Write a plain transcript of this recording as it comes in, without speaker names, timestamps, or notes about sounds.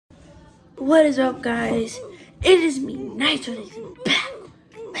What is up, guys? It is me, Nitro, back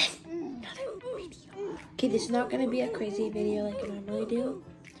with another video. Okay, this is not gonna be a crazy video like I normally do.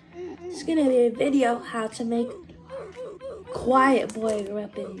 It's gonna be a video how to make quiet boy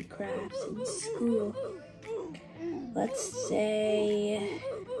weapon crafts in school. Let's say,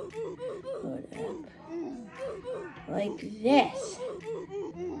 hold up, like this.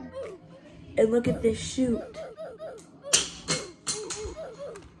 And look at this shoot.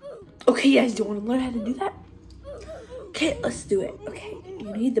 Okay, guys, do you want to learn how to do that? Okay, let's do it. Okay,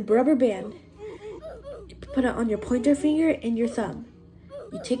 you need the rubber band. You put it on your pointer finger and your thumb.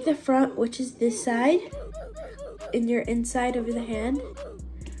 You take the front, which is this side, in your inside of the hand.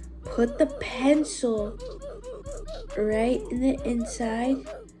 Put the pencil right in the inside,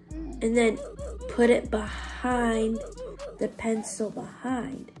 and then put it behind the pencil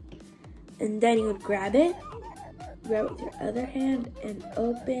behind. And then you would grab it with your other hand and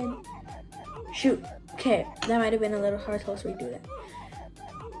open. Shoot. Okay, that might have been a little hard, so let's redo that.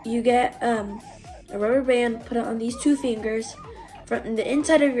 You get a rubber band, put it on these two fingers, from the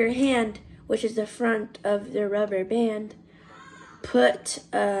inside of your hand, which is the front of the rubber band. Put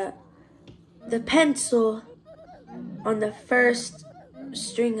the pencil on the first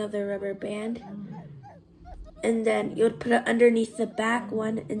string of the rubber band, and then you would put it underneath the back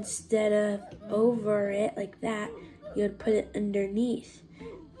one instead of over it like that. You would put it underneath.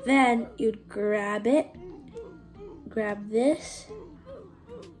 Then you'd grab it, grab this,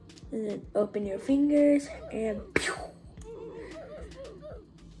 and then open your fingers and pew.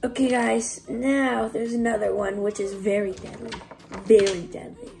 Okay, guys, now there's another one which is very deadly, very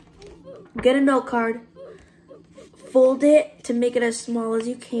deadly. Get a note card, fold it to make it as small as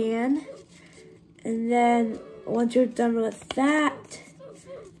you can, and then once you're done with that,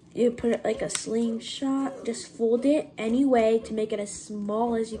 you put it like a slingshot. Just fold it anyway to make it as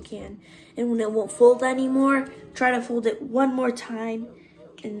small as you can. And when it won't fold anymore, try to fold it one more time.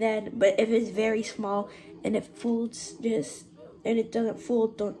 And then, but if it's very small and it folds and it doesn't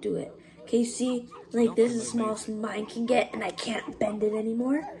fold, don't do it. Okay, see, like this is the smallest mine can get and I can't bend it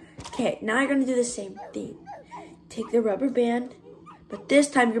anymore. Okay, now you're gonna do the same thing. Take the rubber band, but this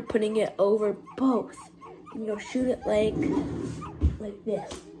time you're putting it over both. And you'll shoot it like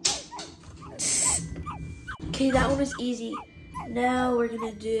this. Okay, that one was easy. Now we're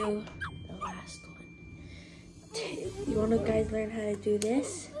gonna do the last one. You wanna guys learn how to do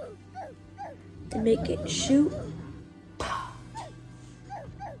this? And make it shoot.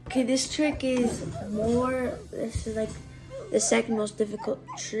 Okay, this trick is this is like the second most difficult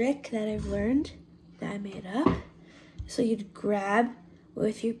trick that I've learned, that I made up. So you'd grab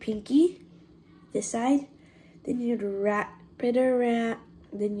with your pinky, this side, then you'd wrap it around,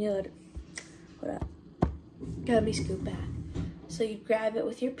 then you'd, hold up. Let me scoot back. So you'd grab it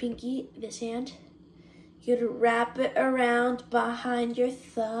with your pinky, this hand. You'd wrap it around behind your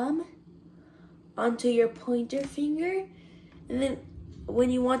thumb onto your pointer finger. And then when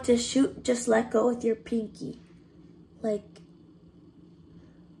you want to shoot, just let go with your pinky. Like,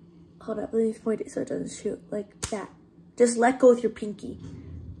 hold up, let me point it so it doesn't shoot. Like that. Just let go with your pinky.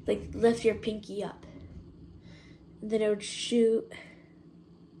 Like, lift your pinky up. And then it would shoot.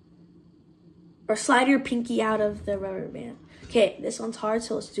 Or slide your pinky out of the rubber band. Okay, this one's hard,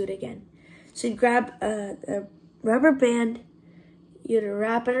 so let's do it again. So you grab a rubber band, you'd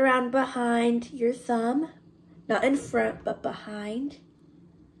wrap it around behind your thumb, not in front, but behind.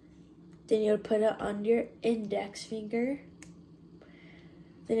 Then you would put it on your index finger.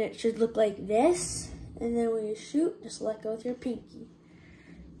 Then it should look like this. And then when you shoot, just let go with your pinky.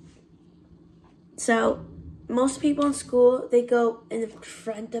 So most people in school, they go in the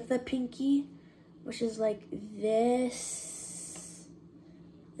front of the pinky, which is like this,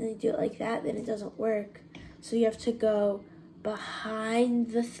 and they do it like that, then it doesn't work. So you have to go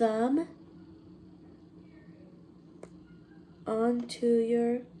behind the thumb onto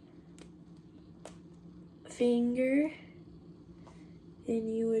your finger,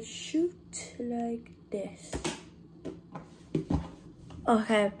 and you would shoot like this.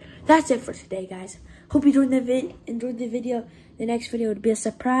 Okay, that's it for today, guys. Hope you enjoyed the video. The next video would be a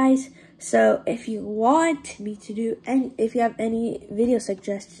surprise. So if you want me to do if you have any video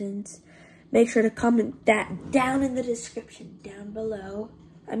suggestions, make sure to comment that down in the description down below.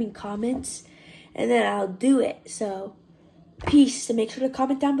 Comments, and then I'll do it. So peace. So make sure to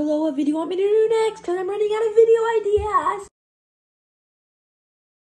comment down below what video you want me to do next, because I'm running out of video ideas.